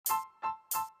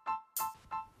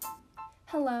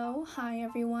Hello, hi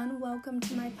everyone, welcome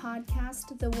to my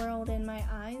podcast, The World in My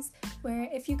Eyes, where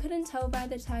if you couldn't tell by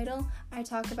the title, I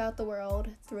talk about the world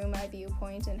through my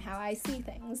viewpoint and how I see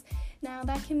things. Now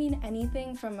that can mean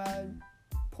anything from a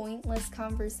pointless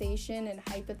conversation and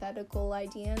hypothetical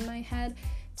idea in my head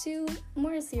to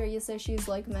more serious issues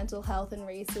like mental health and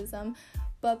racism,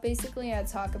 but basically I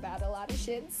talk about a lot of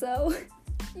shit, so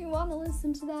you want to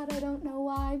listen to that, I don't know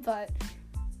why, but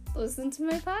listen to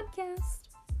my podcast.